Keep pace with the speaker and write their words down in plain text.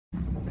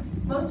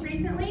Most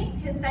recently,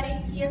 he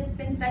has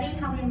been studying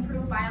how to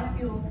improve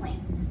biofuel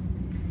plants.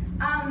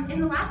 In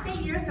the last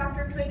 8 years,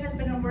 Dr. Twigg has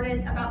been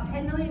awarded about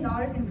 $10 million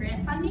in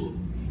grant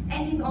funding,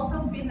 and he's also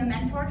been the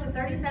mentor to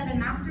 37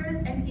 master's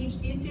and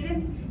PhD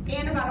students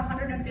and about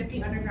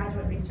 150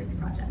 undergraduate research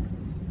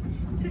projects.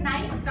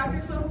 Tonight,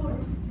 Dr. Twigg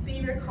will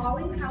be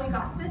recalling how he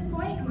got to this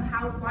point and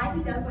why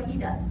he does what he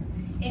does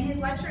in his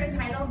lecture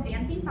entitled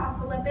Dancing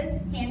Phospholipids,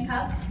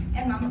 Handcuffs,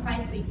 and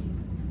Mummified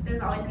Twinkies.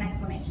 There's always an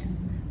explanation.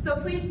 So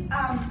please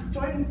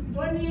join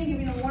me in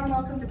giving a warm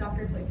welcome to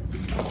Dr. Twigg.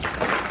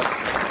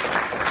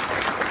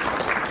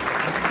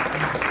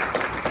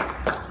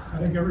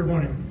 I think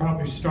everyone who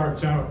probably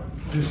starts out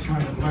this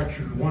kind of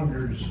lecture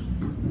wonders,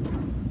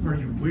 are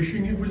you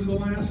wishing it was the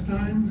last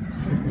time?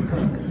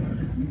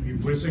 Are you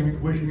wishing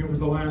it was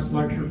the last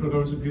lecture for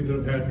those of you that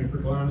have had me for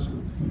class?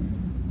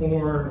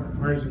 Or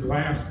is it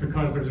last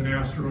because there's an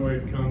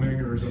asteroid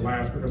coming? Or is it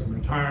last because I'm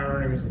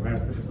retiring? Is it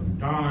last because I'm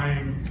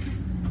dying?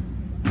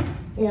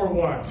 Or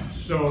what?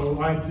 So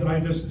I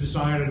just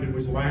decided it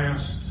was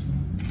last.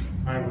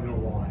 I don't know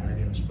why, I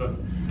guess, but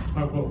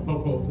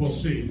we'll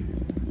see.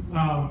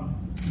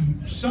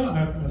 Some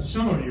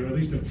of you, at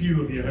least a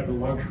few of you, have the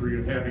luxury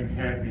of having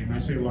had me, and I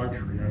say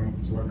luxury, I don't know if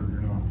it's luxury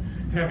or not,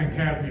 having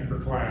had me for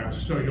class,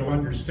 so you'll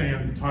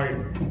understand the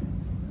title.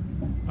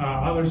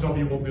 Others of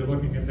you will be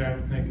looking at that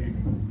and thinking,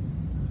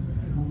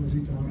 what was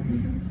he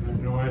talking about? I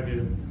have no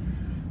idea.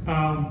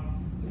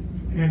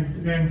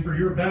 And for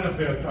your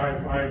benefit,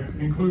 I've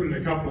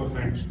included a couple of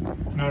things,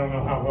 and I don't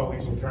know how well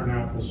these will turn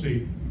out, we'll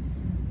see.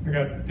 I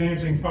got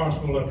dancing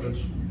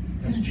phospholipids,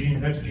 that's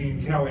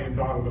Gene Kelly and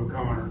Donald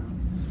O'Connor.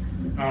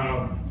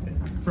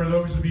 For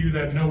those of you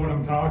that know what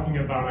I'm talking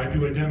about, I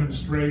do a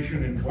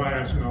demonstration in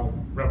class, and I'll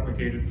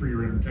replicate it for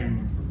your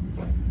entertainment,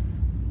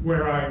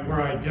 where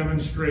I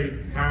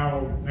demonstrate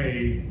how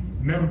a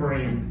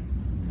membrane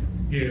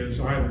is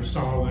either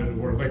solid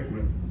or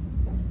liquid.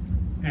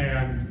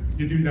 And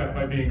you do that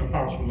by being a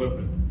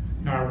phospholipid.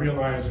 Now I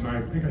realize, and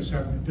I think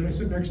did I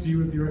sit next to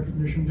you at the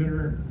recognition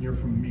dinner? You're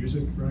from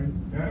music, right?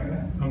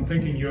 Yeah. I'm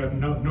thinking you had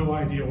no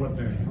idea what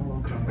the hell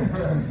I'm talking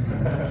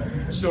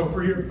about. So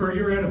for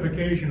your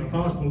edification, a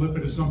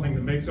phospholipid is something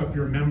that makes up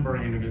your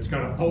membrane, and it's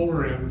got a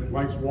polar end that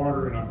likes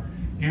water and an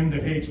end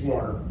that hates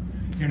water.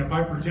 And if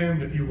I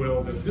pretend, if you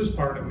will, that this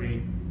part of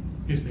me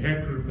is the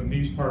head group and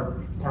these part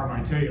are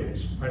my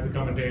tails, I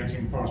become a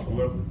dancing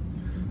phospholipid.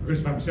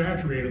 Because if I'm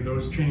saturated,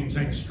 those chains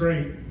hang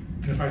straight.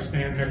 If I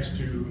stand next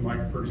to,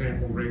 like, for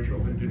example, Rachel,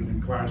 who did it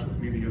in class with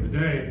me the other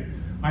day,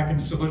 I can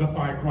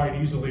solidify quite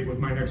easily with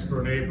my next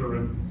door neighbor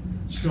and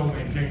still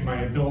maintain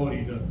my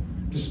ability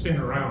to spin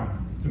around,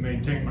 to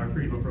maintain my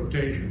freedom of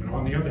rotation. But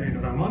on the other hand,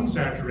 if I'm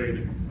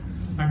unsaturated,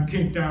 I'm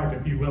kinked out,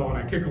 if you will, and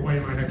I kick away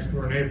my next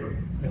door neighbor.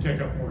 I take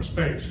up more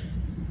space,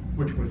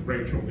 which was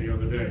Rachel the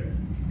other day.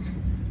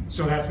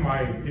 So that's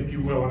my, if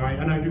you will,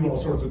 and I do all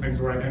sorts of things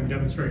where I then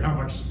demonstrate how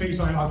much space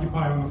I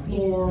occupy on the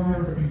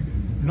floor,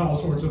 and all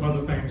sorts of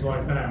other things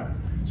like that.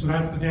 So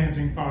that's the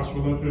dancing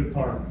phospholipid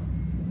part.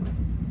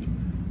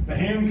 The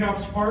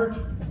handcuffs part,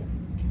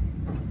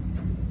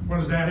 what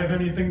does that have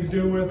anything to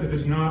do with? It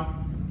has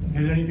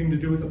anything to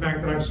do with the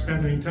fact that I've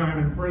spent any time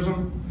in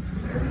prison.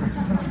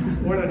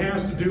 What it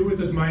has to do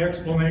with is my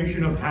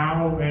explanation of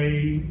how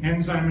an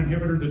enzyme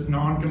inhibitor that's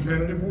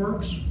non-competitive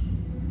works.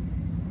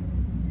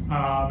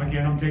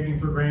 Again, I'm taking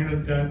for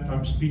granted that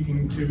I'm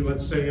speaking to,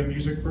 let's say, a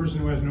music person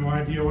who has no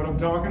idea what I'm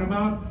talking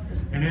about.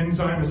 An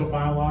enzyme is a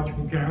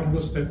biological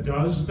catalyst that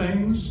does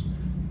things,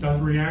 does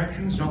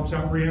reactions, helps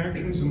out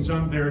reactions, and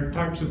there are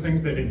types of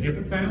things that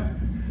inhibit that.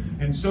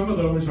 And some of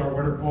those are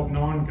what are called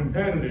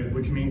non-competitive,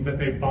 which means that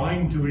they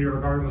bind to you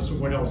regardless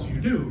of what else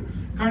you do.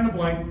 Kind of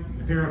like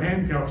a pair of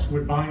handcuffs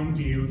would bind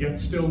to you, yet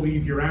still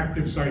leave your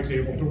active sites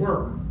able to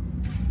work.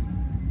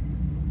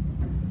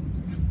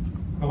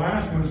 The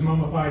last one is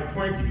Mummified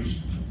Twinkies.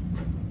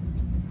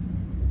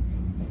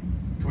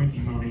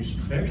 Twinkie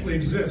mummies. They actually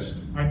exist.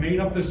 I made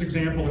up this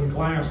example in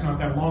class not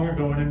that long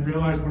ago and then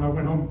realized when I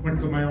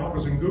went to my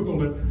office and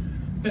Googled it,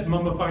 that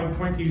mummified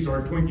Twinkies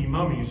or Twinkie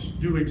mummies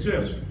do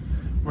exist,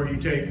 where you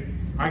take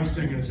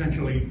icing and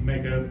essentially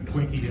make a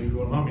Twinkie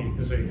into a mummy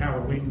as a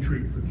Halloween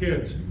treat for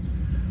kids.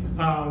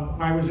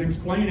 I was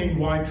explaining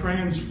why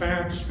trans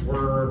fats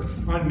were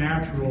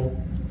unnatural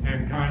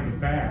and kind of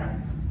bad.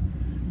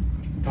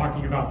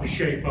 Talking about the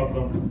shape of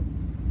them,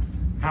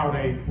 how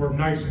they were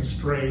nice and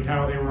straight,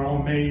 how they were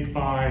all made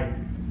by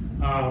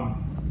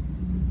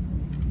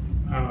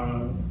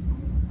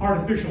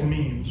artificial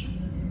means,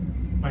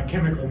 by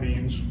chemical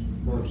means.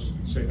 Of course,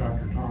 say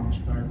Dr. Thomas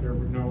back there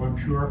would know, I'm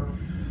sure.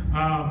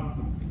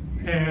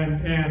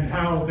 And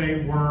how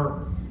they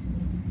were,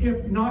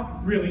 if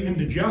not really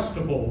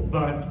indigestible,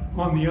 but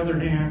on the other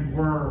hand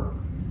were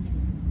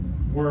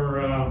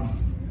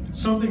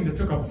something that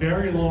took a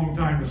very long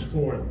time to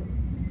spoil.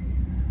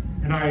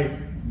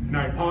 And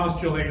I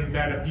postulated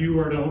that if you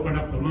were to open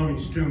up the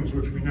mummy's tombs,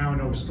 which we now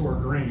know store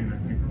grain, I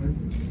think,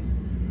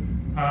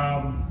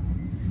 right?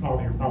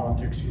 Follow your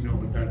politics, you know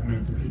what that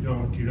meant. If you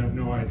don't, you'd have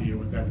no idea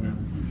what that meant.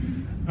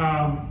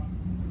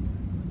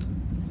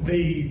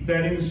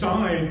 that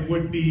inside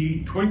would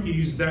be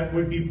Twinkies that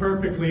would be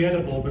perfectly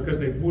edible because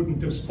they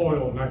wouldn't have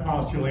spoiled, and I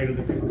postulated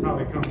that they would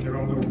probably come in their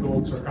own little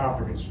gold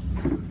sarcophagus.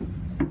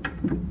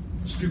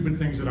 Stupid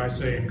things that I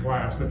say in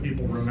class that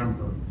people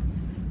remember.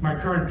 My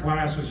current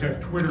classes have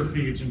Twitter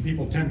feeds, and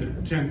people tend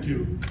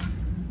to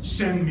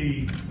send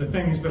me the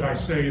things that I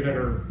say that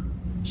are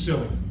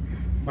silly,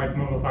 like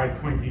Mummified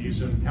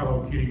Twinkies and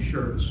Hello Kitty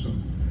shirts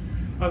and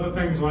other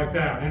things like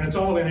that. And it's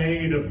all in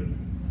aid of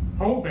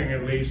hoping,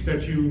 at least,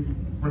 that you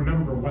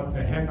remember what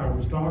the heck I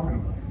was talking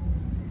about.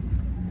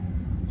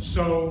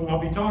 So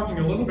I'll be talking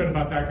a little bit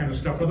about that kind of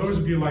stuff. For those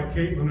of you like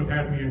Caitlin who've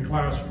had me in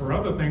class for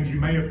other things, you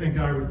may have think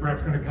I was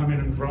perhaps going to come in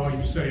and draw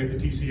you, say, the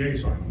TCA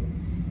cycle.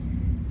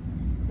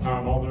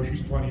 Although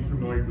she's plenty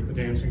familiar with the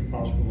dancing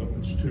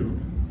phospholipids too.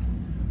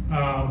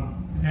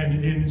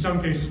 And in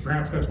some cases,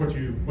 perhaps that's what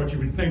you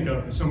would think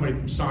of as somebody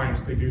from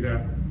science. They do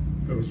that,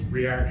 those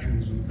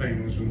reactions and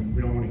things, and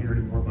we don't want to hear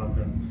any more about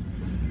that.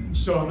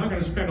 So I'm not going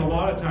to spend a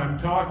lot of time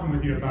talking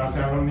with you about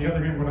that. On the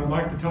other hand, what I'd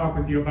like to talk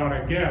with you about,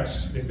 I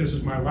guess, if this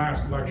is my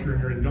last lecture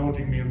and you're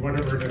indulging me in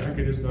whatever the heck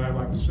it is that I'd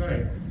like to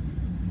say,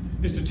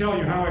 is to tell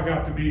you how I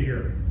got to be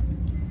here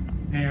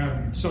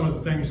and some of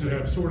the things that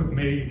have sort of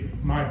made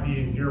my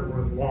being here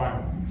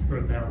worthwhile, let's put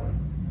it that way.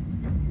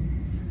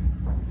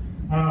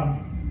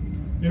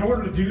 In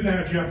order to do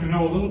that, you have to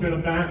know a little bit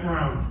of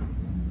background.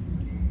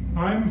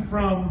 I'm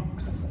from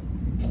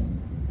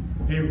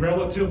a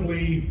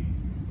relatively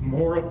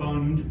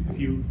moribund, if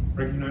you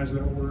recognize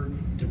that word,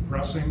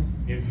 depressing,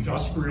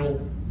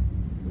 industrial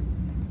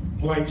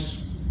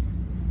place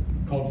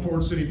called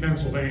Ford City,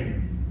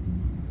 Pennsylvania.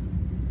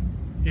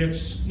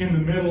 It's in the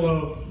middle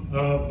of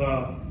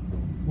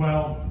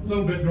well, a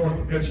little bit north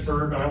of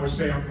Pittsburgh. I always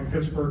say I'm from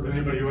Pittsburgh to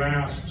anybody who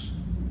asks.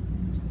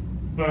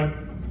 But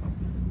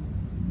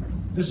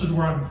this is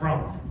where I'm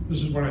from.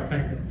 This is what I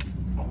think of.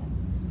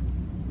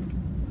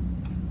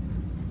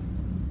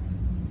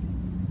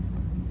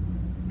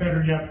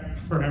 Better yet,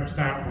 perhaps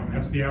that one.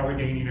 That's the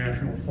Allegheny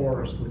National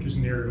Forest, which is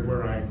near to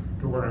where I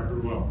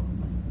grew up.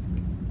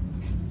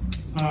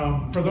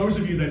 For those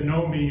of you that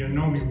know me and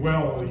know me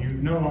well, you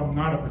know I'm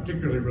not a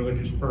particularly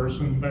religious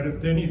person, but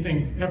if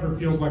anything ever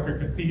feels like a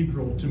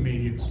cathedral to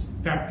me, it's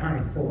that kind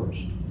of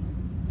forest.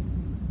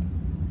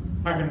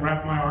 I can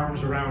wrap my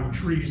arms around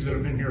trees that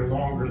have been here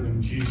longer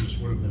than Jesus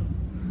would have been.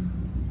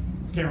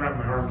 Can't wrap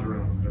my arms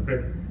around them, they're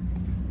big.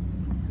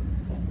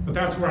 But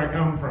that's where I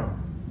come from.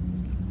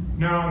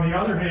 Now, on the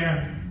other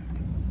hand,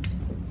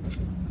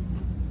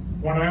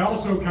 what I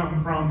also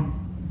come from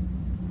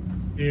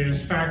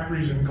is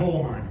factories and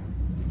coal mining.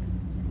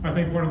 I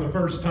think one of the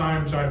first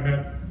times I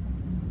met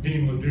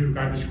Dean LeDuc,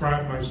 I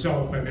described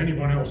myself and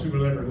anyone else who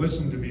will ever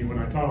listen to me when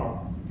I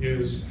talk,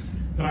 is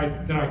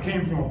that I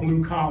came from a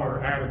blue-collar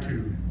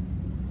attitude.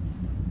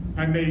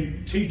 I may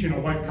teach in a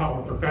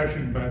white-collar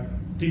profession, but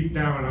deep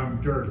down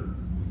I'm dirty.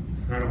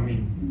 I don't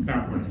mean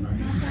that way.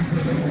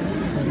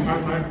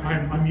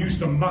 I'm used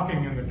to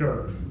mucking in the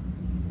dirt.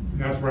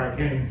 That's where I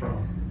came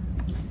from.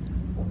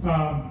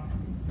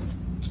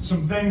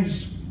 Some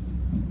things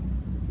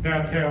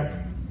that have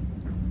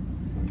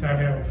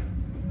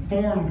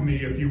formed me,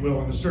 if you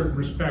will, in a certain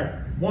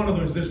respect. One of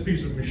them is this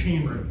piece of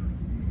machinery.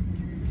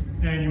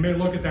 And you may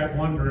look at that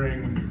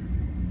wondering,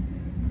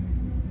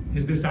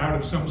 is this out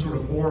of some sort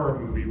of horror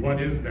movie? What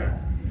is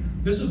that?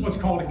 This is what's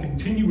called a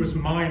continuous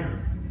miner.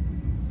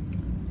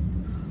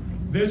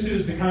 This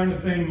is the kind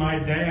of thing my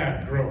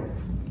dad drove.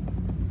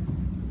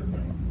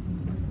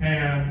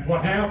 And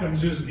what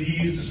happens is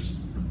these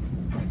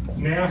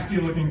nasty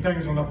looking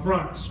things on the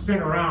front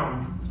spin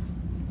around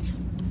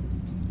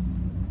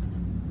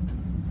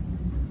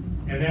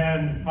and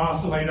then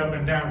oscillate up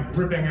and down,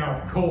 ripping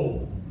out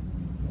coal.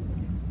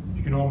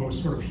 You can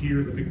almost sort of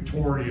hear the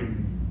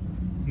Victorian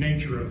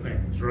nature of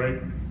things,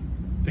 right?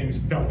 Things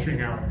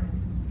belching out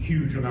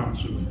huge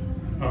amounts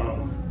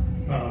of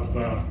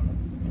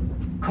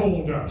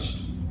coal dust.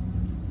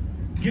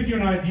 To give you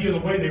an idea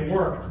of the way they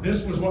worked,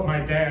 this was what my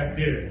dad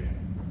did.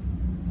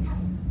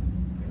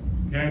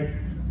 Okay?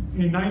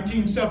 In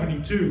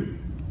 1972,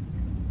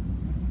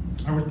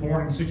 I was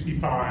born in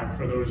 '65,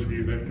 for those of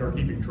you that are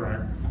keeping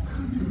track.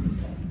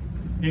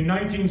 In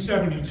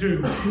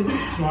 1972,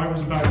 so I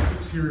was about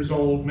 6 years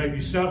old, maybe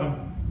 7,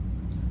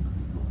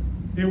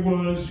 it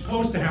was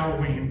close to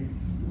Halloween.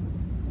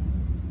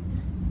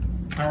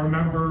 I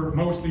remember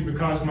mostly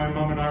because my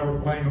mom and I were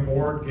playing a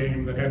board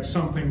game that had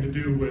something to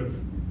do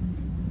with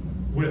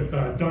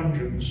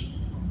dungeons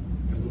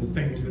and little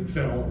things that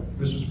fell.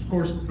 This was, of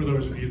course, for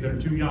those of you that are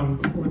too young,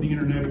 before the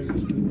internet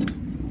existed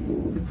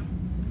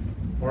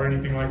or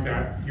anything like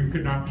that. You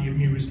could not be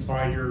amused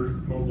by your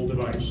mobile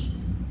device.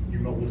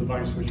 Your mobile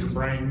device was your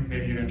brain,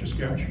 maybe an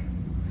Etch-a-Sketch.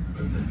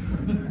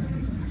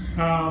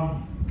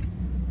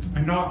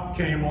 A knock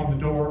came on the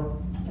door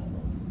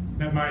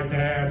that my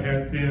dad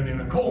had been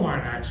in a coal mine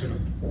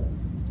accident.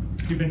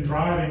 He'd been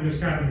driving this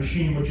kind of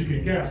machine, which you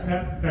can guess,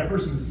 that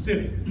person is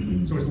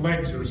sitting, so his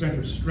legs are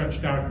essentially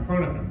stretched out in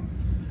front of him.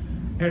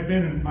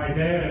 My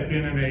dad had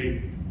been in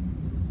a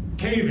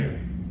cave-in,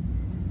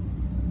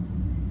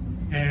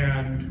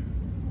 and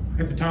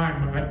At the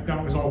time,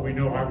 that was all we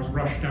know. I was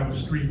rushed down the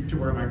street to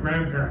where my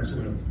grandparents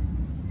lived,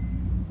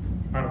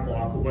 about a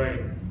block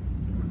away.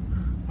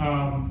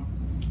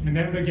 And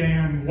then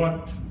began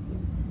what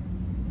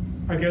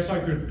I guess I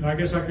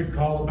could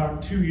call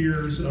about 2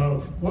 years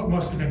of what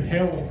must have been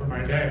hell for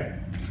my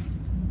dad.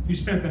 He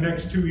spent the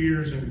next 2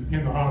 years in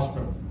the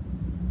hospital.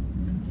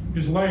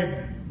 His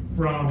leg,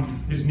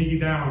 from his knee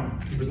down,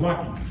 he was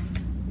lucky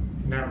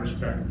in that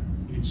respect.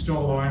 He's still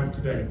alive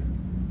today,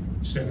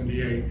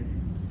 78.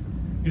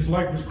 His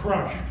leg was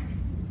crushed.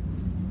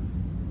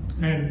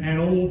 And an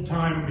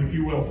old-time, if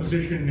you will,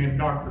 physician named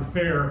Dr.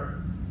 Fair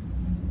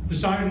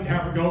decided to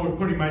have a go at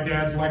putting my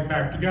dad's leg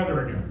back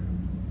together again.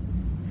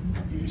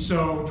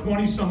 So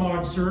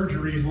 20-some-odd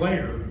surgeries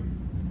later,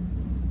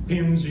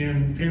 pins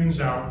in,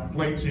 pins out,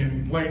 plates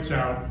in, plates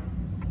out,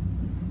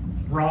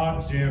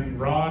 rods in,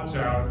 rods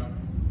out,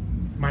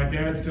 my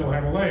dad still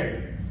had a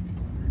leg.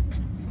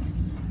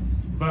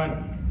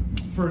 But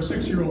for a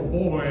 6-year-old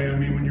boy, I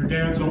mean, when your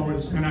dad's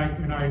always, and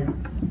I,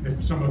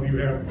 if some of you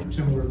have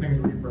similar things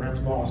where you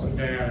perhaps lost a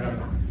dad,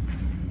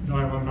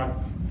 I'm not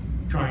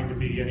trying to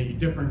be any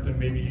different than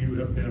maybe you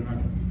have been.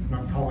 I'm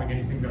not calling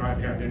anything that I've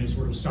had any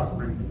sort of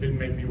suffering that didn't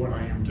make me what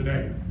I am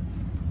today.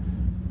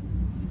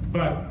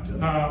 But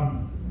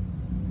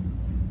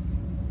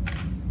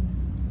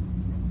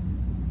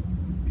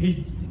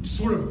he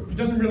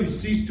doesn't really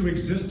cease to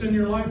exist in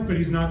your life, but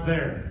he's not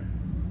there.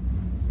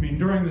 I mean,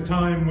 during the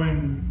time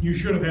when you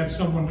should have had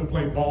someone to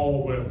play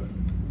ball with,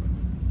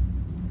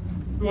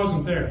 he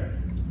wasn't there.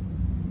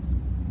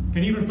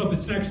 And even for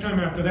this next time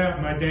after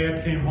that, my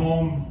dad came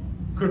home,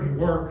 couldn't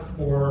work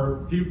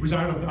he was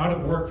out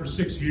of work for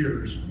 6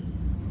 years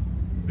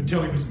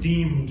until he was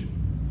deemed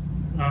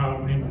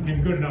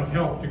in good enough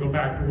health to go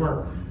back to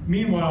work.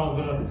 Meanwhile,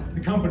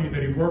 the company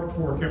that he worked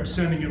for kept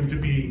sending him to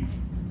be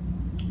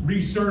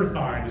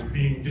recertified as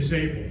being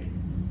disabled.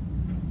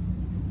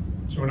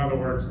 So in other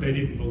words, they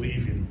didn't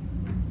believe him.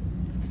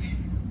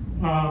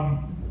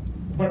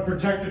 What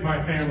protected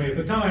my family at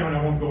the time, and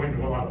I won't go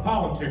into a lot of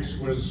politics,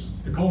 was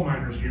the coal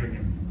miners'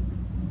 union.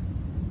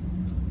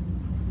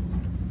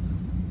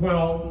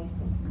 Well,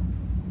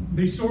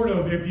 the sort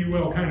of, if you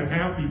will, kind of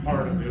happy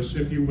part of this,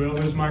 if you will,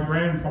 is my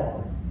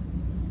grandfather.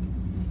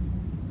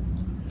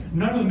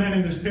 None of the men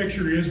in this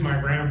picture is my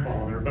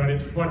grandfather, but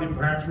it's what it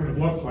perhaps would have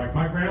looked like.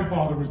 My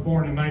grandfather was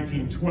born in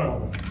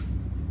 1912.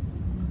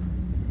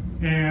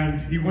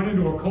 And he went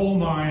into a coal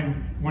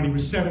mine when he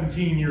was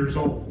 17 years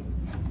old.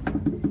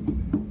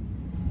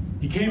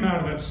 He came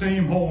out of that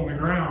same hole in the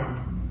ground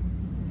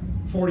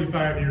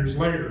 45 years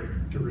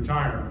later to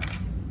retire.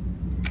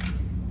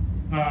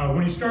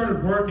 When he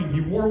started working,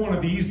 he wore one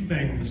of these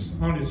things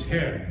on his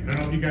head. I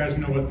don't know if you guys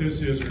know what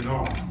this is or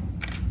not.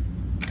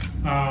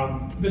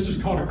 This is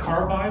called a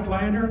carbide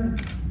lantern.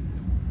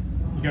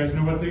 You guys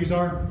know what these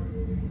are?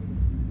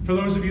 For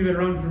those of you that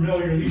are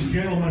unfamiliar, these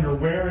gentlemen are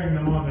wearing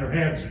them on their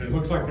heads. It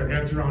looks like their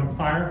heads are on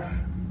fire.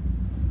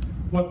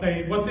 What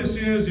this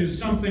is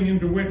something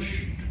into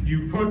which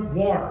you put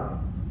water,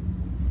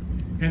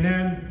 and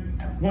then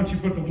once you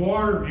put the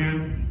water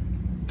in,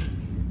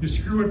 you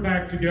screw it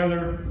back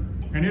together,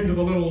 and into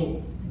the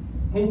little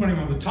opening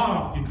on the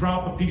top, you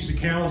drop a piece of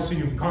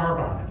calcium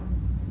carbide.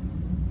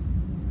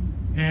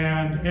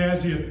 And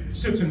as it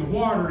sits in the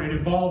water, it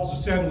evolves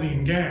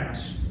acetylene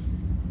gas,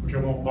 which I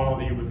won't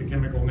bother you with the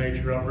chemical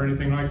nature of or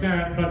anything like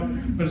that, but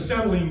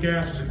acetylene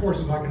gas, of course,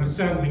 is like an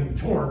acetylene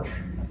torch.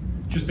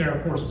 Just there,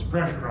 of course, it's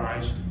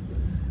pressurized.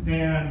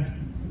 And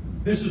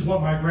this is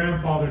what my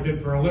grandfather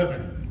did for a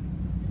living.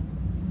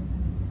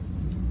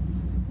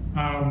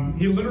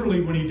 He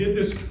literally, when he did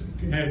this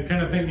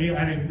kind of thing,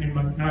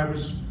 I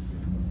was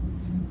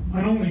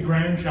an only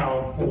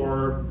grandchild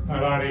for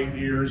about 8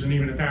 years, and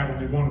even at that,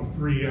 only one of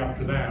 3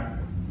 after that.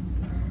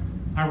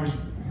 I was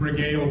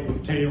regaled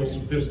with tales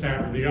of this,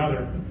 that, or the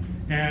other.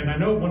 And I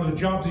know one of the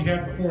jobs he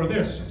had before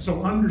this,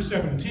 so under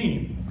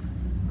 17,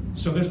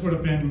 so this would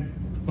have been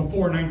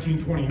before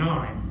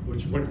 1929,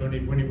 which when he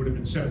would have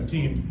been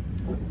 17,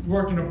 he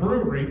worked in a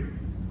brewery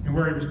and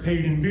where he was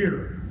paid in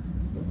beer,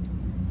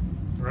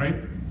 right?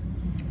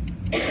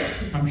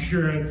 I'm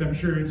sure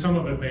some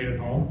of it made it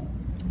home,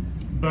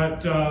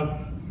 but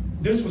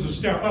this was a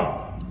step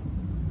up.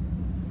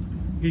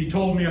 He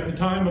told me at the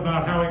time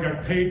about how he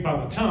got paid by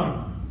the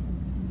ton.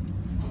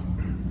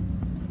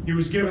 He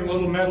was given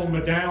little metal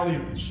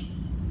medallions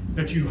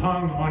that you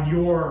hung on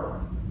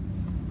your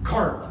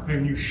cart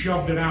and you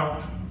shoved it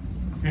out,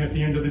 and at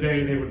the end of the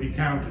day they would be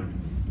counted.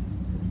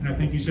 And I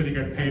think he said he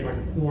got paid like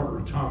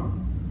 $1/4 a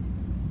ton.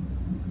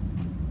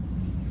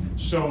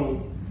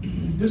 So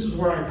this is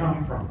where I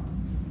come from.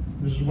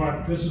 This is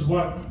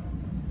what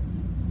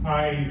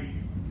I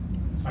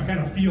kind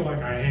of feel like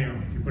I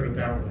am, if you put it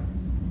that way.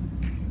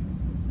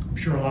 I'm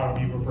sure a lot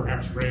of you were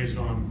perhaps raised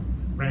on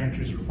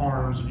ranches or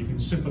farms, and you can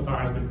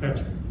sympathize that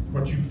that's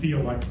what you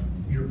feel like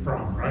you're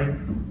from, right?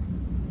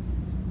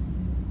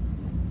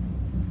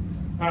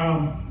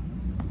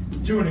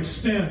 To an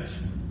extent,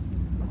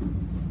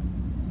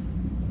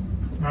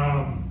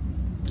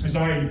 as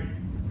I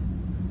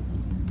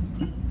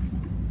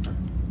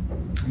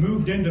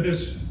moved into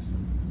this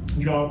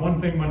job. One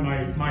thing when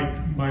I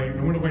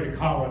went away to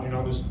college, and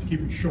I'll just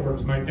keep it short,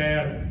 is my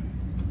dad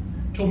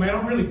told me, I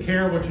don't really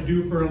care what you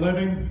do for a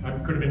living. I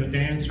could have been a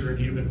dancer and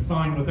he'd have been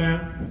fine with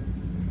that.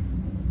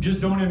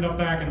 Just don't end up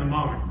back in the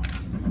mine.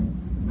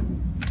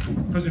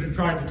 Because it had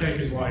tried to take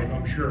his life,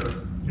 I'm sure.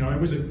 You know, it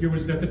was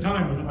at the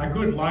time a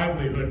good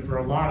livelihood for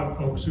a lot of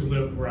folks who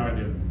lived where I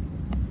did.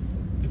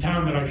 The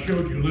town that I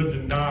showed you lived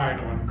and died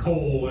on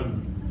coal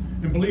and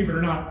believe it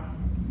or not,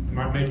 I'm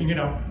not making it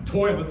up,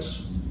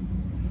 toilets.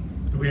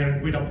 We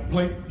had a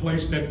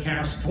place that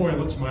cast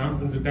toilets. My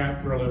uncle did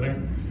that for a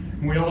living.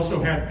 And we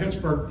also had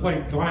Pittsburgh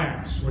plate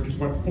glass, which is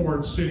what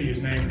Ford City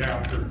is named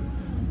after.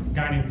 A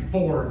guy named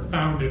Ford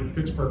founded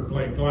Pittsburgh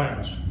plate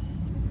glass.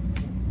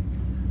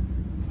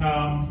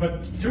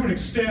 But to an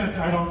extent,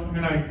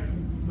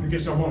 I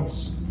guess I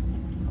won't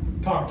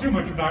talk too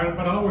much about it,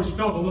 but I always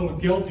felt a little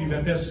guilty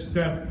that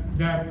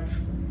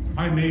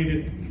I made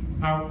it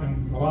out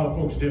and a lot of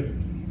folks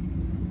didn't.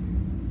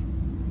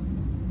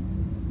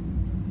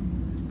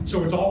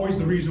 So it's always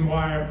the reason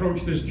why I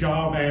approach this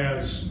job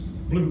as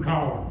blue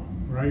collar,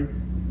 right?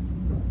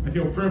 I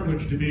feel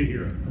privileged to be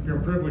here. I feel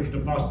privileged to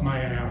bust my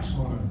ass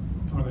on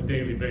a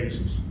daily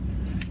basis.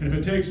 And if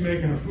it takes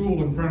making a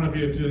fool in front of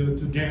you to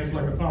dance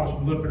like a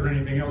phospholipid or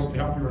anything else to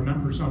help you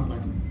remember something,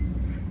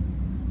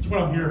 that's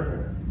what I'm here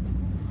for.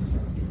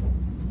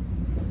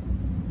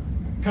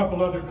 A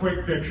couple other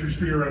quick pictures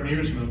for your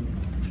amusement.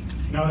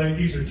 Now,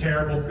 these are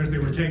terrible because they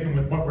were taken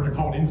with what were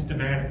called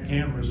Instamatic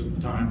cameras at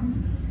the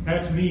time.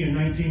 That's me in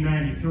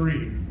 1993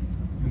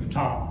 in the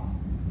top.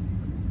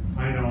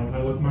 I know,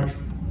 I look much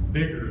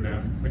bigger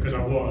then because I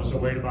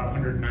weighed about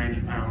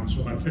 190 pounds,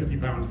 so about 50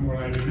 pounds more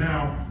than I do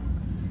now.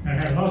 And I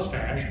had a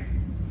mustache.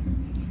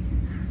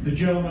 The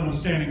gentleman I'm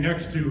standing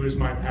next to is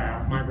my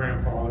pap, my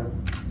grandfather,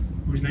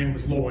 whose name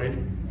was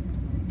Lloyd.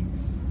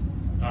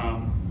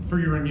 For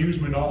your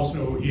amusement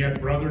also, he had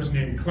brothers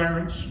named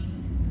Clarence,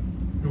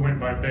 who went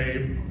by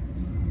Babe,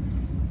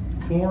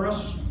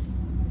 Boris,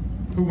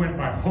 who went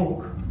by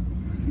Hoke,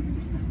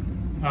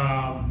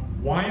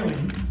 Wiley,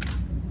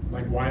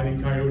 like Wile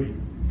E. Coyote,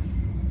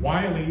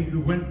 Wiley,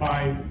 who went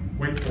by,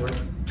 wait for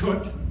it,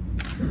 Toot,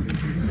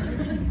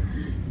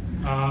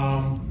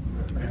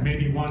 and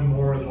maybe one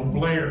more,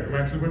 Blair, who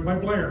actually went by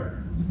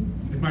Blair.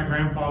 If my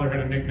grandfather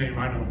had a nickname,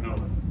 I don't know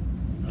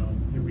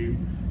it.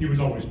 He was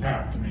always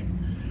Pap to me.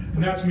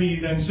 And that's me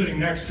then sitting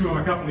next to him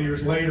a couple of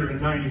years later in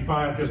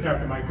 '95, just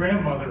after my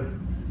grandmother,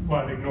 who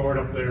I'd ignored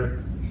up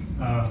there,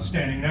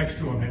 standing next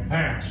to him, had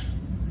passed.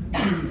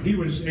 He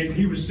was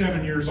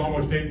 7 years,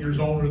 almost 8 years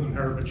older than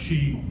her, but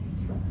she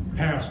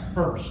passed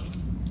first.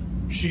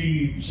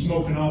 She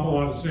smoked an awful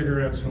lot of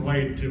cigarettes and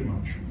weighed too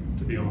much,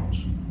 to be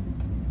honest.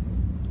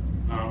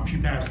 She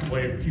passed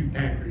away of acute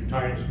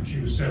pancreatitis when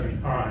she was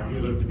 75. He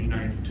lived to be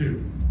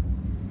 92.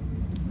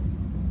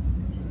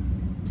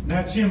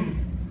 That's him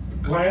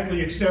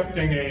gladly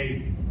accepting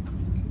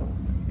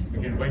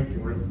again, wait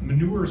for it,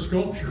 manure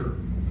sculpture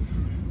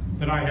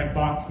that I had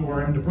bought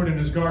for him to put in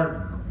his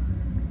garden.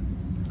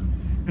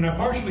 And I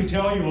partially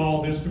tell you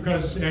all this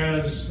because,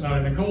 as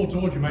Nicole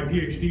told you, my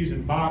PhD's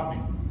in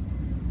botany.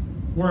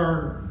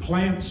 Where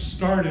plants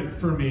started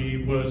for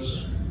me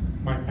was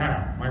my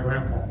pap, my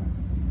grandpa.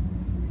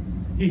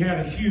 He had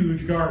a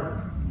huge garden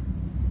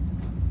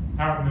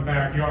out in the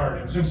backyard,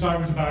 and since I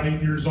was about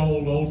 8 years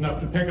old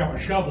enough to pick up a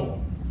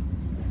shovel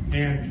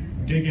and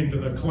dig into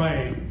the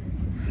clay,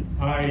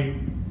 I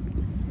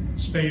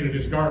spaded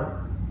his garden.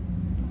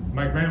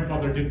 My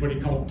grandfather did what he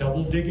called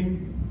double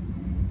digging.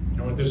 You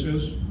know what this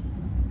is?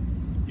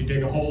 You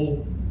dig a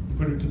hole, you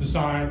put it to the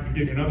side, you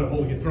dig another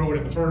hole, you throw it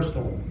in the first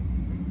hole.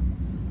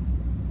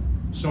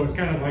 So it's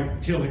kind of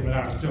like tilling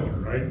without a tiller,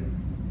 right?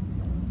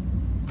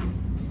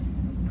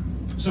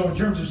 So in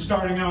terms of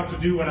starting out to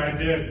do what I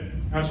did,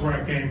 that's where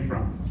I came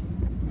from.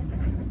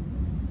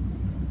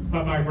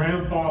 But my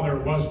grandfather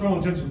was, for all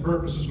intents and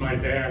purposes, my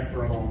dad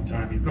for a long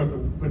time. He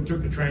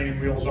took the training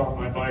wheels off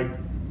my bike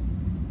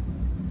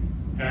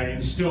and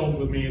instilled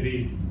with me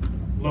the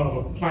love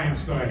of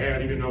plants that I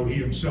had, even though he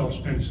himself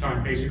spent his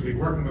time basically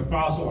working with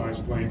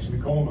fossilized plants in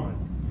the coal mine.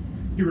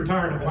 He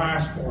retired a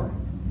blast foreman.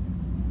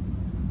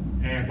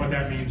 And what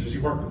that means is he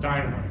worked with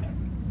dynamite.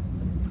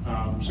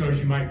 So as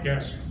you might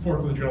guess,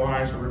 4th of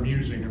Julys are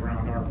amusing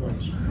around our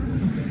place.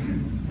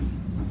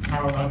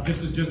 This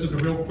is just as a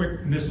real quick,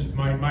 and this is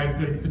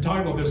the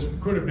title of this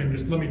could have been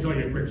just, let me tell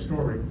you a quick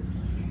story.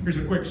 Here's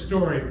a quick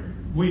story.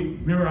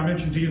 Remember I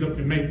mentioned to you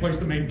the place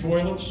that made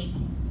toilets?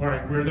 All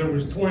right, where there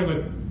was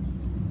toilets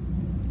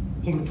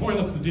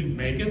that didn't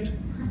make it,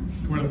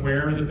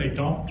 where that they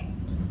dumped,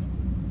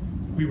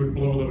 we would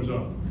blow those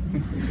up.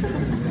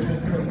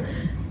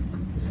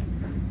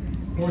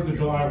 4th of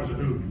July was a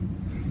hoot.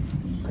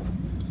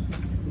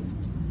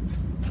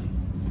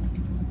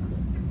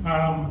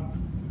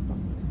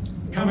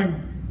 Coming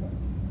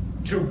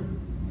to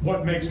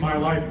what makes my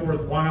life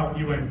worthwhile at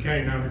UNK.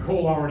 Now,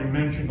 Nicole already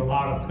mentioned a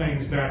lot of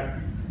things that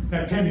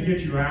tend to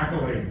get you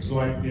accolades,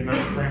 like the amount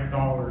of grant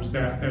dollars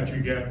that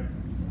you get,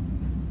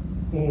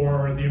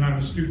 or the amount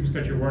of students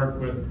that you work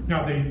with.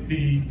 Now,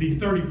 the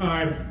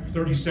 35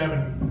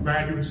 37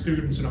 graduate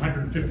students and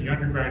 150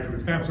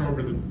 undergraduates. That's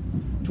over the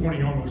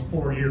 20, almost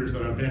 4 years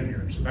that I've been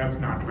here. So that's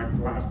not like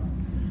the last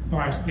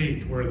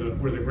 8 where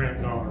the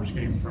grant dollars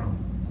came from.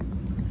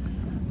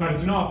 But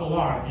it's an awful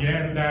lot. If you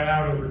added that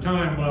out over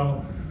time,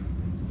 well,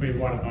 we have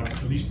what, about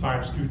at least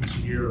 5 students a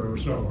year or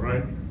so,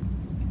 right?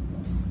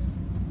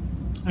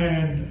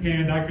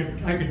 And I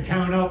could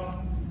count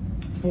up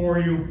for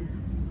you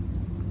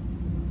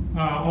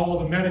all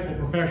of the medical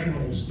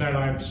professionals that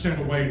I've sent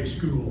away to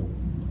school.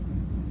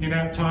 In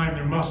that time,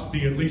 there must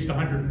be at least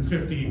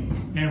 150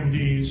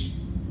 MDs,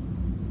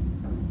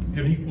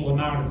 an equal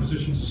amount of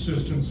physician's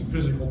assistants and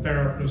physical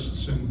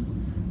therapists,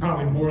 and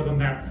probably more than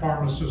that,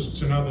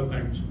 pharmacists and other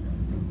things.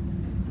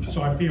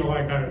 So I feel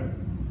like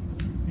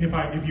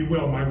if you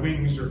will, my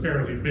wings are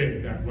fairly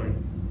big that way.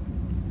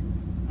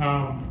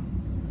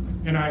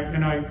 And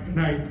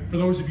I, for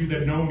those of you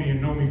that know me and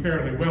know me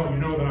fairly well, you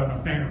know that I'm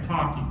a fan of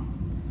hockey.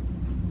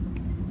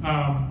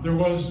 There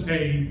was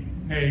a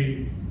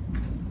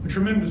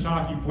tremendous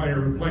hockey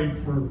player who played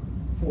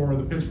for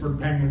the Pittsburgh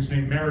Penguins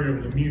named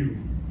Mario Lemieux,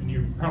 and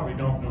you probably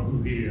don't know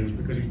who he is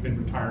because he's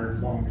been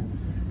retired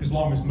as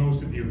long as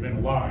most of you have been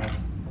alive.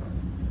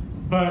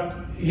 But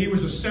he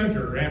was a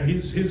center, and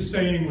his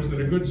saying was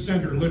that a good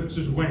center lifts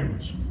his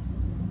wings.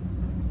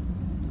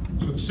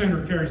 So the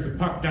center carries the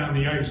puck down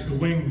the ice, the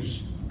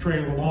wings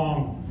trail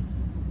along,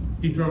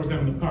 he throws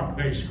them the puck,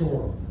 they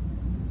score.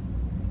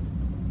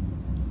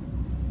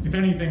 If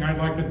anything, I'd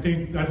like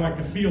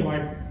to feel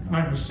like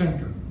I'm a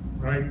center,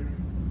 right?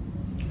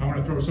 I want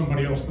to throw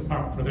somebody else the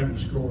puck for them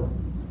to score.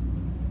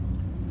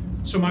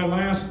 So my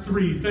last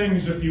 3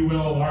 things, if you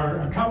will,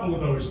 are a couple of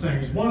those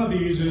things. One of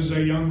these is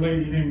a young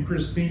lady named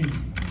Christine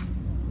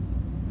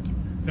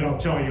that I'll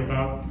tell you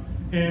about.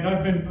 And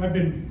I've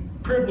been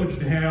privileged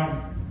to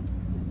have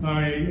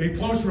a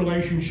close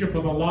relationship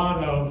with a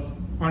lot of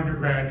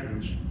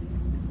undergraduates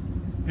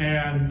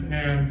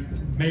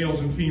and males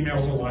and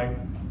females alike.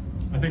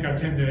 I think I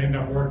tend to end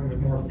up working with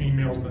more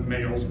females than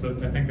males,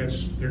 but I think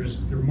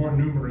they're more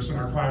numerous in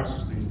our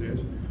classes these days.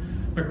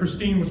 But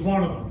Christine was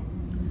one of them.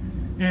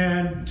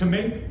 And to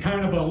make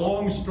kind of a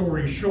long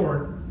story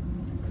short,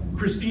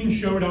 Christine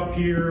showed up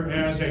here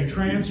as a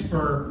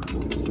transfer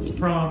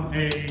from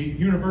a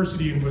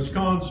university in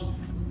Wisconsin.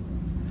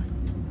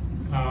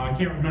 I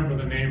can't remember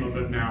the name of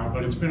it now,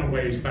 but it's been a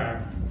ways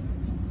back.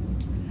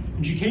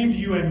 And she came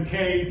to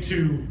UNK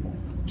to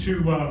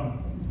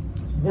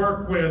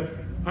work with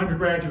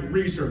undergraduate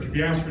research. If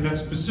you ask her, that's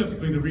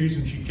specifically the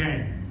reason she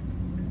came.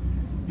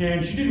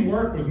 And she didn't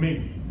work with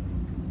me.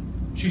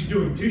 She's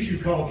doing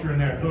tissue culture in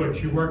that hood.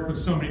 She worked with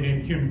somebody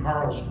named Kim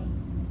Carlson,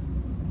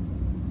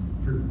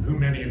 for who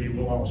many of you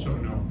will also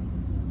know.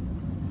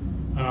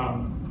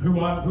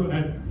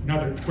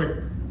 Another quick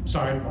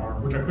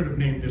sidebar, which I could have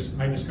named this,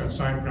 I just got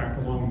sidetracked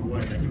along the way.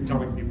 I keep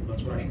telling people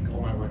that's what I should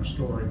call my life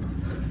story.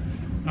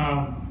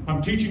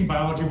 I'm teaching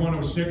Biology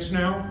 106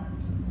 now.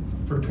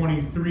 For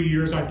 23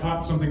 years, I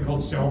taught something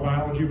called cell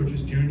biology, which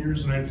is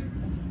juniors, and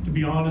to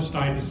be honest,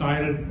 I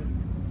decided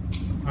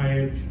I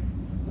had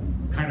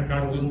kind of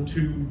got a little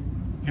too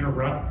in a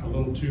rut, a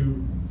little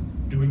too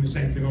doing the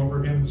same thing over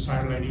again, and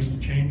decided I needed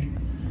to change.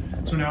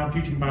 So now I'm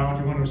teaching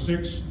Biology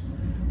 106,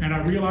 and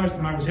I realized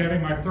when I was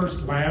having my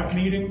first lab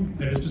meeting,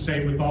 that is to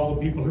say with all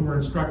the people who were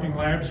instructing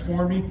labs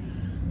for me,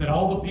 that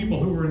all the people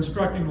who were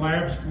instructing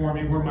labs for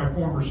me were my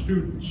former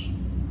students,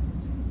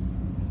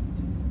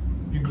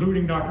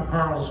 including Dr.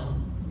 Carlson,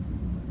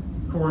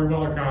 Corey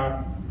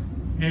Willicott,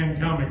 Ann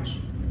Cummings,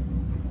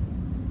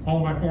 all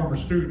my former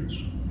students.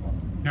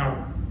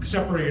 Now,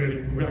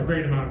 separated with a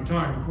great amount of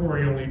time.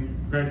 Corey only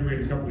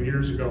graduated a couple of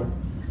years ago,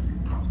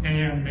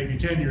 and maybe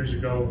 10 years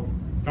ago,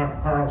 Dr.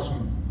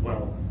 Carlson,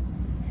 well,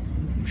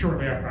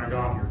 shortly after I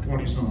got here,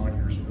 20-some odd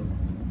years ago.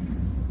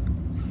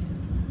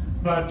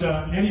 But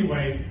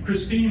anyway,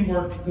 Christine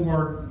worked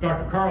for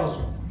Dr.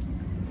 Carlson.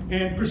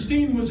 And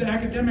Christine was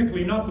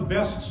academically not the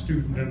best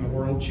student in the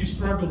world. She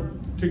struggled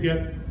to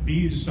get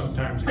B's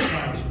sometimes in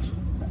classes.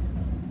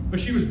 But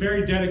she was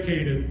very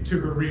dedicated to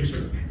her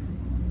research.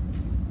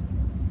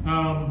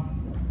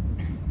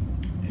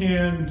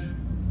 And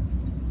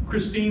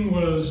Christine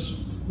was,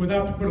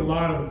 without to put a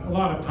lot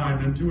of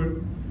time into it,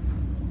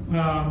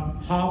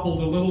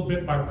 hobbled a little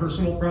bit by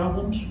personal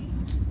problems.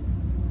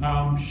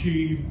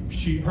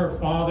 Her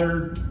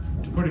father,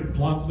 to put it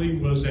bluntly,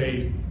 was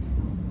a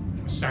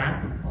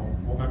sap.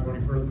 I'll not go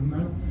any further than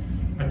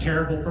that. A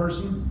terrible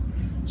person,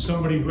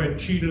 somebody who had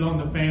cheated on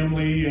the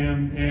family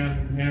and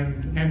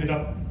ended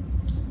up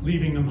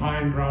leaving them high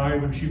and dry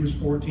when she was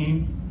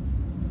 14.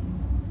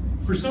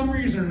 For some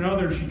reason or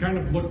another, she kind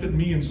of looked at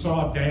me and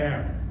saw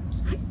Dad.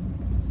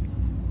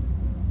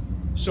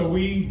 So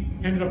we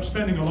ended up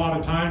spending a lot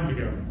of time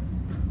together.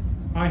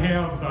 I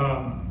have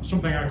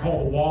something I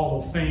call the Wall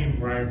of Fame,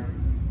 where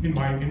in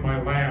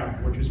my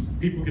lab, which is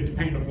people get to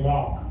paint a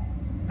block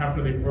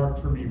after they've worked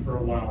for me for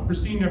a while.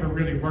 Christine never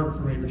really worked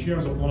for me, but she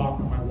has a block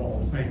on my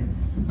Wall of Fame.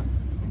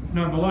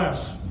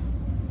 Nonetheless,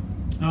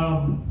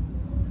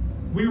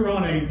 we were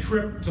on a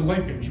trip to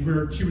Lincoln.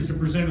 She was to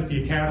present at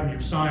the Academy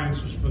of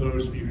Sciences, for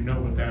those of you who know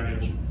what that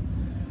is.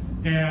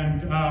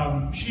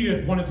 And she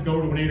had wanted to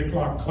go to an 8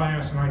 o'clock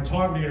class, and I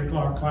taught an 8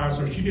 o'clock class,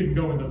 so she didn't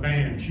go in the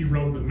van, she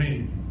rode with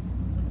me.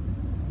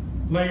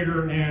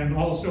 Later, and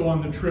also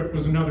on the trip,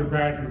 was another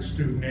graduate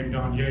student named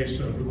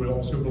Anyesa, who would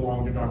also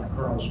belong to Dr.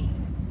 Carlson,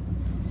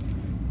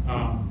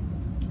 a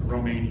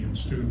Romanian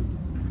student,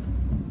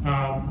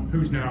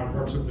 who's now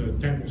works at the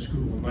dental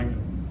school in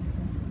Lincoln.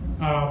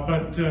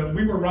 But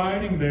we were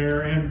riding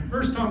there, and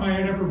first time I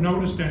had ever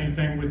noticed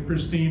anything with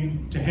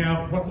Christine to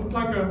have what looked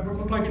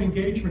like an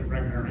engagement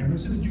ring in her hand. I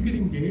said, "Did you get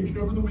engaged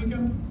over the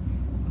weekend?"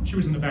 She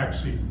was in the back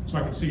seat, so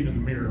I could see it in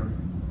the mirror.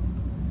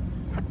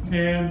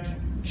 And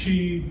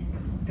she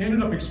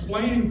ended up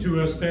explaining to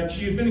us that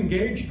she had been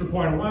engaged for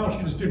quite a while.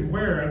 She just didn't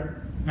wear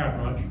it that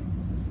much.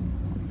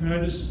 And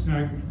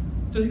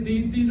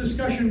the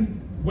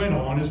discussion went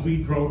on as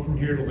we drove from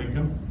here to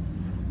Lincoln,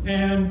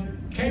 and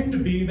came to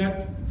be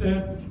that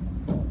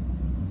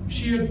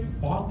she had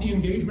bought the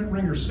engagement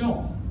ring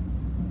herself,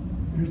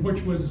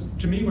 which was,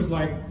 to me, was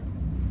like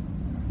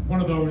one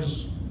of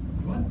those,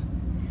 what?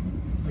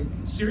 Like,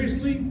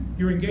 seriously?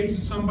 You're engaged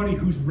to somebody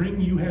whose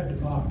ring you had to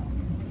buy?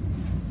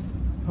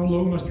 How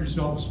low must your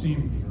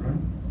self-esteem be, right?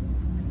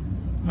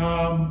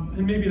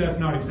 And maybe that's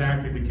not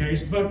exactly the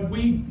case, but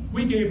we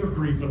gave her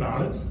grief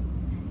about it,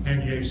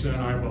 and Yesa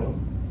and I both.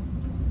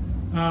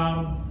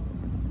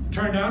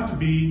 Turned out to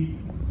be,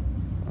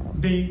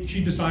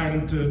 she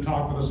decided to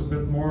talk with us a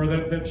bit more,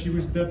 that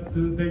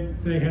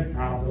they had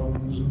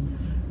problems, and,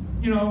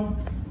 you know,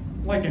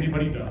 like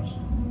anybody does.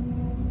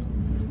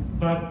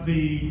 But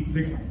the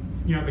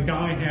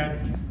guy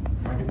had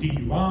like a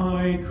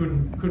DUI,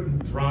 couldn't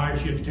drive.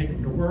 She had to take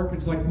him to work.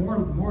 It's like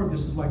more of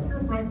this is like, you're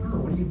a bright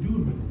girl. What are you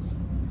doing with this?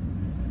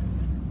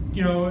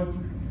 You know,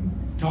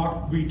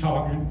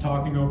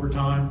 talking over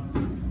time.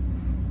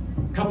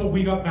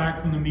 We got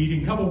back from the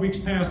meeting. A couple weeks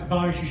passed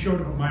by. She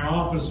showed up at my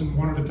office and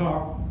wanted to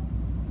talk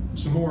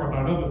some more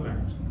about other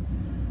things.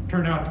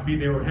 Turned out to be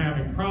they were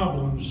having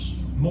problems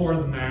more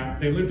than that.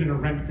 They lived in a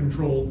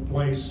rent-controlled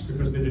place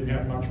because they didn't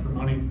have much for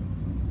money.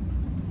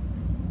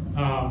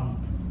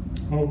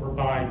 Over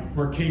by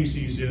where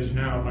Casey's is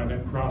now, by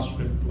that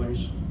CrossFit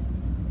place.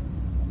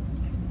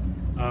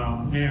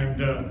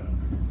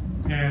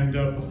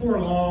 Before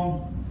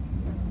long,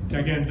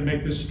 again, to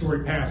make this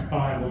story pass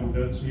by a little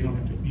bit so you don't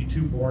have to be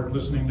too bored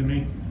listening to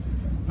me,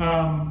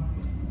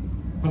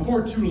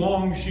 before too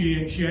long,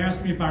 she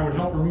asked me if I would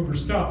help her move her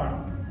stuff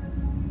out.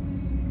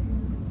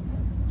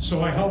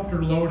 So I helped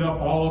her load up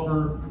all of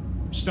her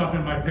stuff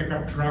in my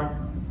pickup truck,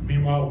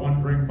 meanwhile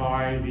wondering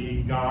by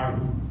the guy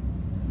who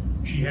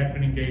she had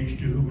been engaged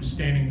to, who was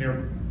standing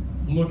there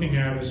looking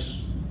at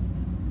us,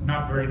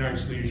 not very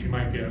nicely, as you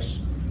might guess,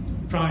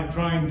 trying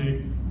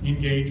to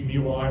engage me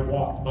while I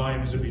walked by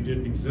him as if he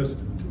didn't exist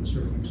to a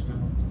certain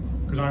extent,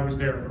 because I was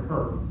there for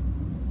her.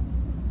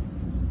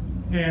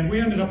 And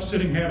we ended up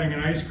sitting having an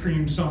ice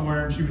cream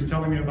somewhere, and she was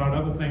telling me about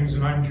other things,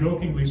 and I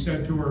jokingly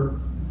said to her,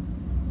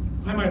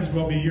 "I might as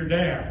well be your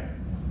dad."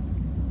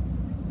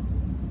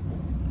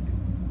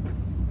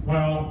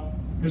 Well,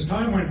 as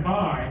time went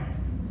by,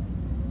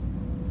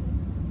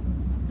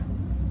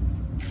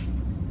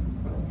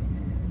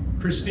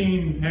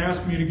 Christine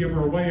asked me to give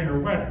her away in her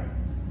wedding.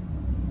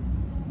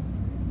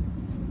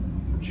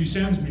 She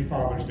sends me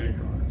Father's Day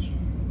cards.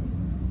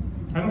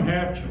 I don't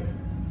have children.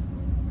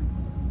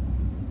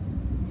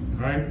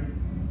 Right?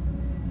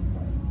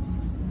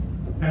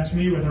 That's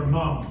me with her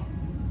mom.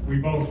 We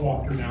both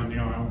walked her down the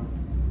aisle.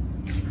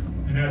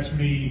 And that's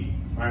me,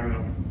 I don't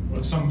know,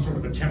 with some sort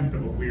of attempt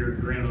of a weird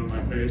grin on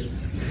my face,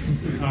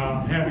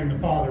 having the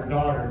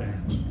father-daughter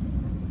dance.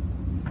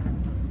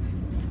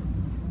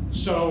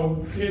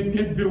 So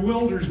it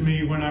bewilders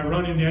me when I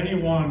run into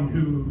anyone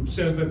who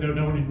says that they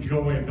don't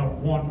enjoy and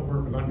don't want to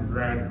work with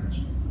undergraduates.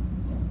 I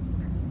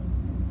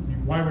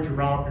mean, why would you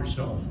rob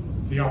yourself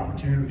of the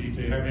opportunity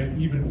to have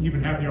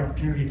even have the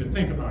opportunity to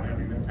think about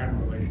having that kind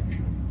of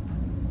relationship?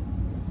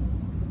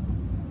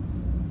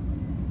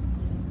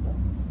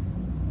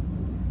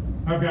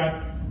 I've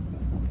got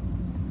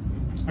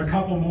a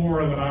couple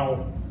more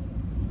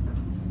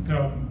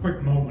that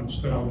quick moments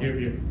that I'll give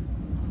you.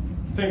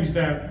 Things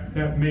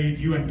that made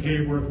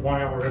UNK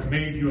worthwhile, or have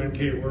made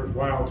UNK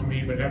worthwhile to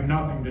me, but have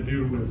nothing to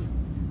do with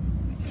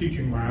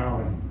teaching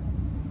biology.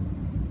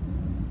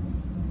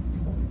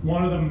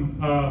 One of them,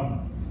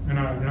 and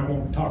I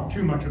won't talk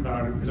too much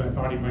about it because I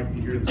thought he might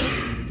be here this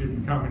evening, but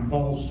didn't come,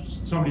 involves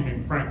somebody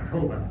named Frank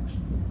Kovacs.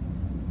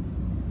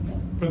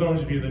 For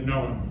those of you that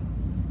know him.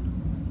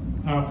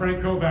 Frank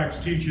Kovacs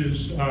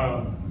teaches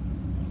not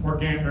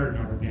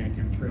organic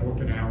chemistry. I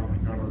looked at Alan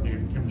and got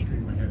organic chemistry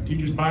in my head.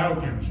 Teaches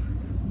biochemistry,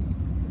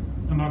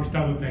 amongst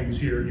other things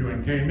here at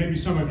UNK. Maybe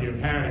some of you have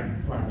had him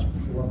in class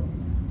before.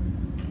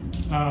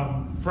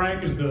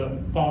 Frank is the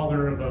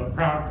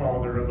proud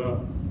father of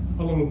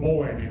a little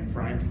boy named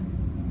Frank.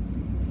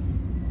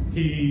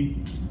 He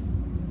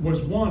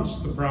was once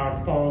the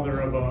proud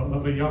father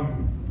of a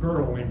young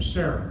girl named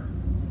Sarah.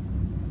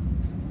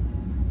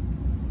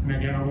 And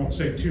again, I won't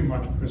say too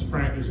much because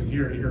Frank isn't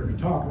here to hear me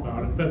talk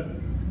about it, but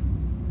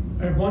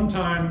at one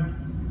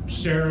time,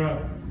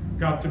 Sarah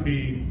got to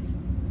be,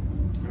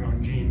 know,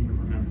 Gene would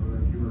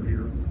remember if you were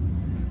here.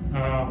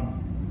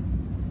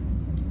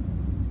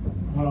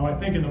 Well, I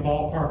think in the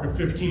ballpark of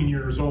 15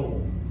 years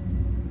old.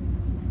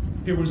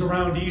 It was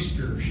around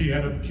Easter.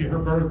 Her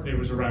birthday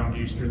was around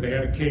Easter. They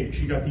had a cake.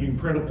 She got the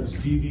Incredibles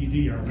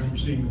DVD. I remember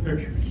seeing the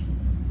pictures.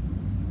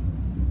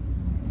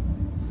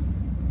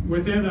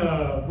 Within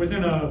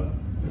a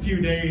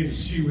few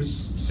days, she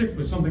was sick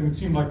with something that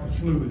seemed like the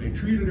flu. They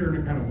treated her and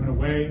it kind of went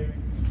away.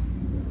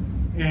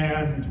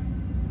 And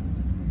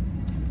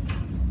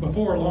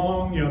before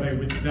long, you know,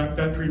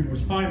 that treatment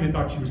was fine. They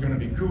thought she was going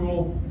to be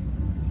cool.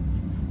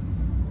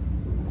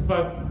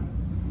 But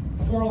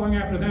before long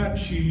after that,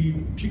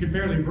 she could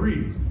barely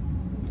breathe.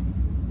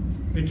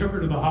 They took her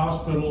to the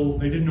hospital.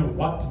 They didn't know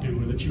what to do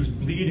with it. She was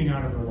bleeding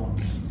out of her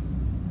lungs.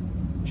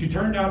 She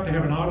turned out to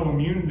have an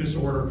autoimmune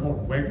disorder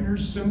called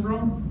Wegener's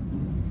syndrome,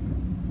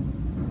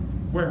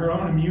 where her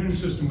own immune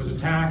system was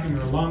attacking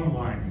her lung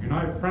lining.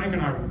 And Frank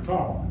and I would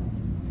talk.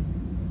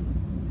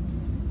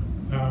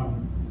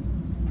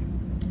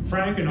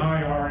 Frank and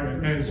I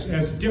are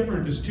as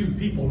different as two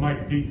people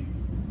might be.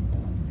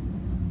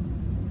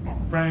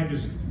 Frank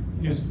is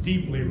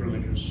deeply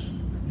religious,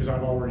 as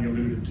I've already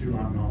alluded to.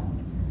 I'm not.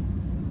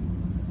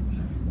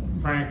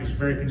 Frank is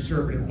very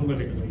conservative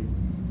politically.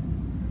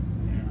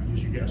 Yeah,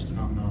 as you guessed, and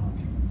I'm not.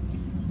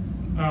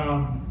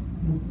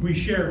 We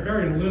share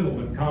very little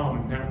in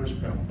common in that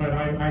respect, but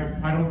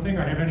I don't think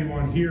I have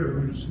anyone here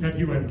who's at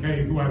UNK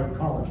who I would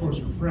call a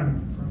closer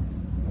friend.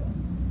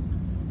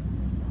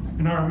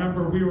 And I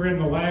remember we were in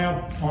the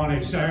lab on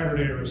a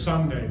Saturday or a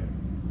Sunday,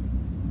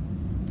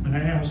 and I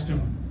asked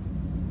him,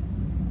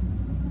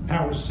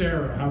 how was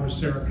Sarah? How was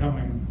Sarah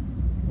coming?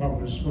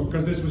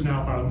 Because this was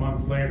now about a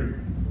month later.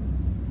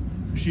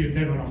 She had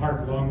been on a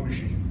heart-lung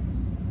machine.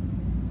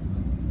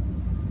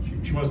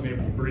 She wasn't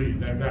able to breathe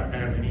that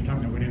badly.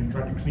 Anytime they went in and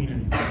tried to clean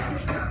anything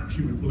out,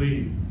 she would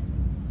bleed.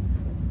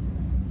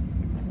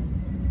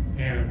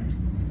 And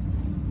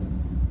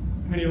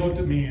he looked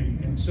at me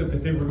and said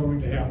that they were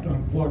going to have to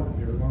unplug her.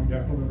 They were going to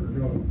have to let her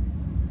go.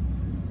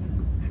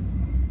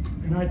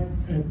 And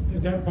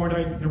at that point,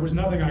 there was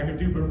nothing I could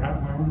do but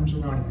wrap my arms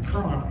around him and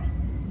cry.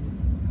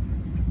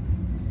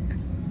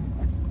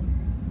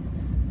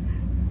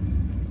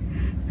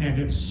 And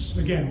it's,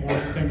 again, one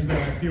of the things that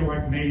I feel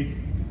like made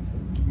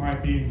my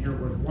being here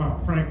worthwhile.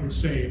 Frank would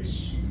say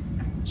it's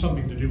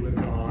something to do with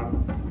God.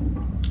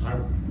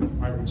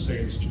 I would say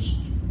it's just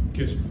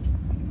kismet.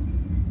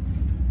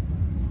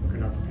 Look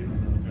it up if you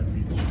don't know what that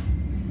means.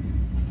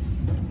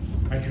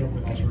 I joke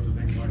with all sorts of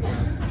things like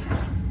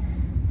that.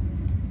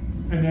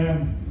 And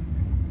then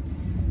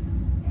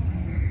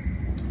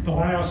the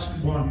last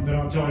one that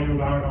I'll tell you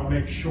about, I'll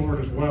make short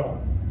as well.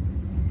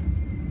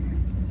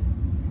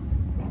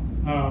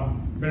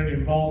 But it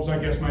involves, I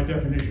guess, my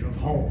definition of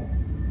home.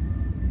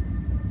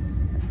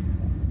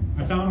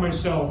 I found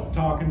myself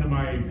talking to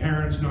my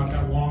parents not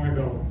that long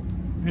ago,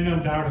 and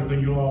undoubtedly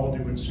you'll all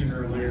do it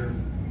sooner or later.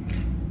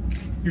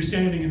 You're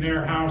standing in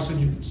their house and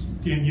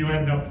you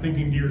end up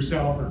thinking to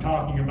yourself or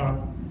talking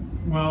about,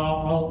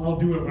 well, I'll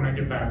do it when I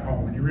get back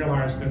home. And you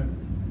realize that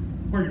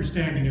where you're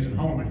standing isn't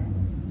home anymore.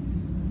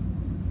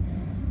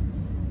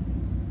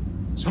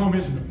 So home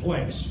isn't a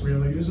place,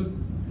 really, is it?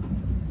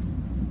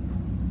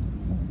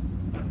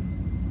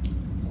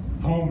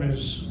 Home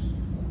is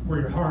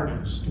where your heart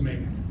is, to make,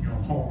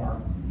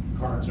 Hallmark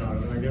cards out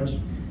of it, I guess.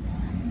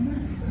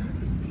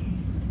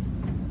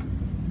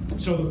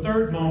 So the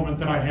third moment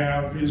that I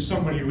have is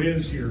somebody who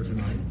is here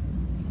tonight.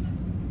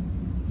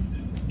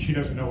 She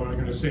doesn't know I'm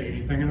going to say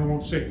anything, and I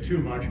won't say too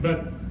much,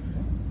 but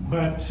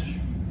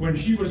when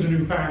she was a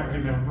new faculty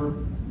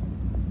member,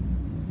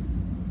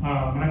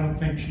 I don't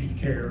think she'd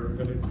care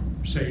that I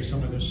say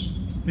some of these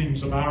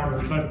things about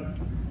her, but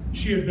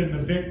she had been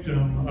the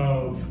victim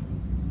of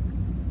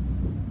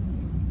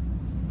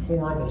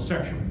horrible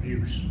sexual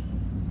abuse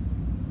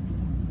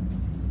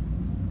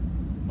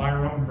by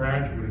her own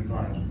graduate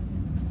advisor.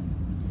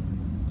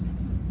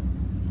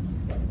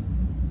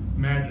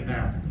 Imagine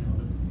that,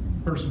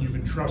 the person you've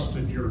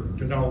entrusted your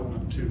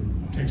development to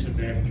takes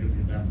advantage of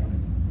you that way.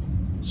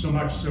 So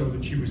much so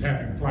that she was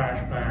having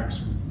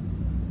flashbacks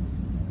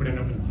and would end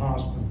up in the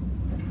hospital.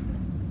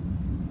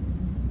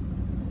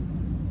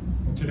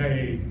 Well,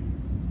 today,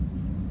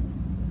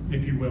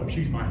 if you will,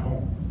 she's my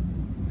home.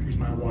 She's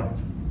my wife.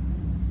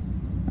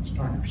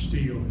 Dr.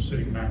 Steele is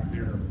sitting back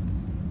there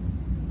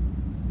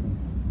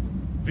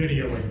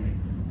videoing me.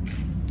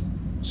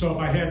 So if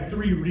I had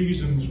 3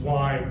 reasons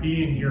why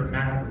being here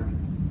mattered,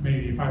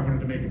 maybe if I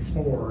wanted to make it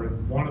 4,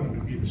 and one of them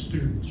would be the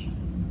students,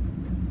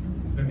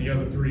 then the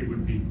other 3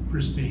 would be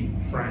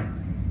Christine, Frank,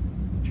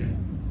 Jen.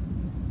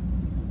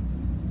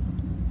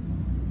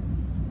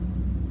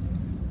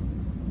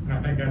 And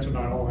I think that's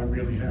about all I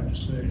really have to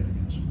say, I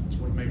guess. That's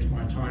what makes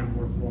my time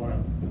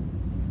worthwhile.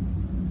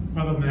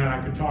 Other than that,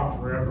 I could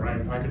talk forever.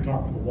 I could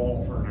talk to the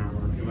wall for an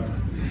hour if you let me.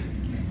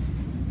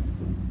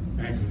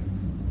 Thank you.